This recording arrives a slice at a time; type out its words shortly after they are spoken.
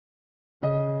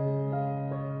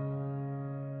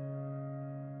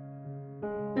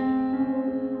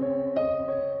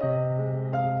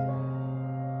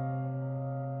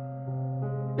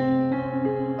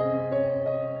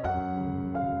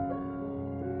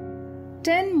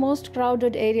10 most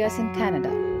crowded areas in Canada.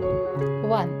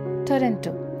 1.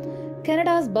 Toronto,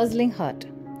 Canada's bustling heart.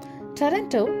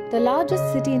 Toronto, the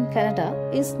largest city in Canada,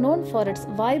 is known for its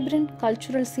vibrant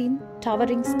cultural scene,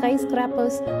 towering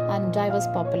skyscrapers, and diverse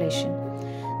population.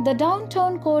 The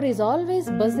downtown core is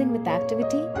always buzzing with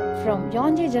activity, from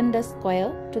Yonge Dundas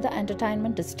Square to the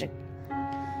entertainment district.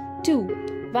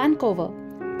 2. Vancouver,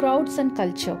 crowds and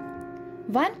culture.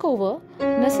 Vancouver,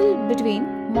 nestled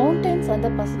between mountains and the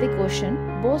Pacific Ocean,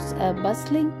 boasts a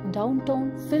bustling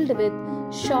downtown filled with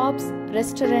shops,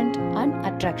 restaurants, and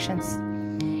attractions.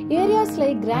 Areas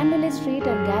like Granville Street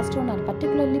and Gaston are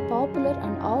particularly popular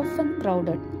and often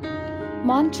crowded.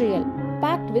 Montreal,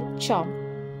 packed with charm.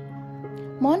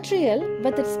 Montreal,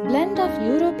 with its blend of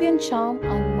European charm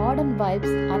and modern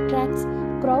vibes, attracts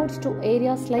crowds to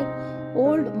areas like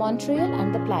Old Montreal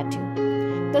and the Plateau.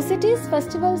 The city's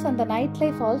festivals and the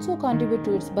nightlife also contribute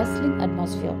to its bustling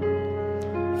atmosphere.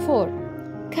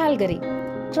 4. Calgary,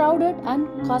 crowded and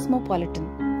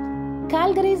cosmopolitan.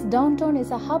 Calgary's downtown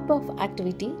is a hub of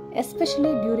activity,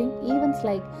 especially during events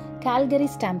like Calgary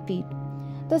Stampede.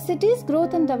 The city's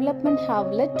growth and development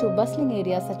have led to bustling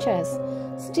areas such as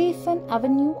Stephen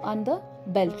Avenue and the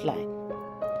Beltline.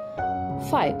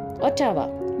 5. Ottawa,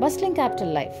 bustling capital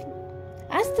life.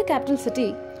 As the capital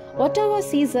city, Ottawa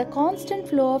sees a constant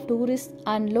flow of tourists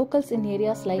and locals in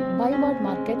areas like Byward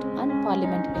Market and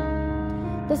Parliament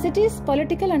Hill. The city's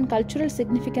political and cultural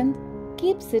significance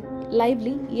keeps it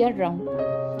lively year-round.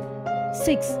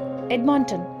 6.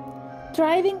 Edmonton,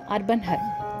 thriving urban hub.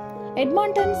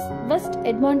 Edmonton's West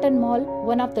Edmonton Mall,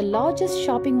 one of the largest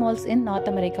shopping malls in North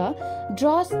America,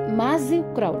 draws massive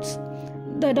crowds.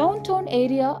 The downtown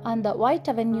area and the White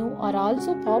Avenue are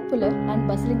also popular and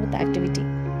bustling with activity.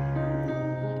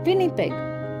 Winnipeg,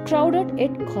 crowded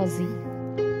yet cozy.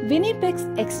 Winnipeg's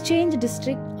Exchange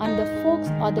District and the Forks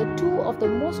are the two of the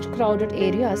most crowded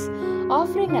areas,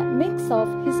 offering a mix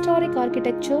of historic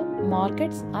architecture,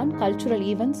 markets, and cultural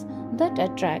events that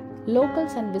attract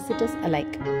locals and visitors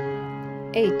alike.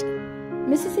 8.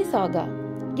 Mississauga,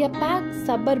 a packed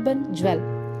suburban jewel.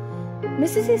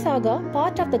 Mississauga,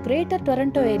 part of the Greater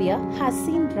Toronto Area, has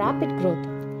seen rapid growth.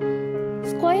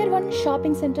 Square One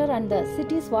Shopping Centre and the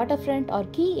city's waterfront are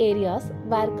key areas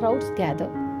where crowds gather.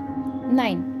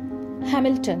 9.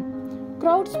 Hamilton,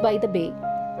 crowds by the bay.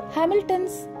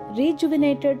 Hamilton's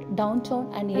rejuvenated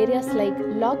downtown and areas like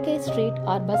Locke Street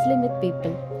are bustling with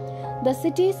people. The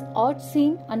city's art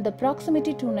scene and the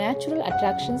proximity to natural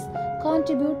attractions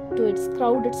contribute to its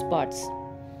crowded spots.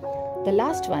 The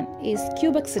last one is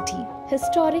Quebec City,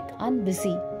 historic and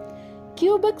busy.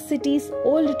 Quebec City's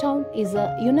Old Town is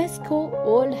a UNESCO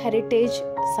World Heritage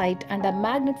Site and a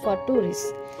magnet for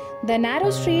tourists. The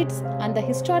narrow streets and the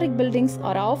historic buildings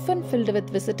are often filled with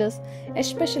visitors,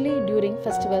 especially during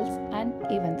festivals and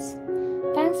events.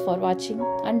 Thanks for watching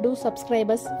and do subscribe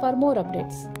us for more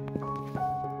updates.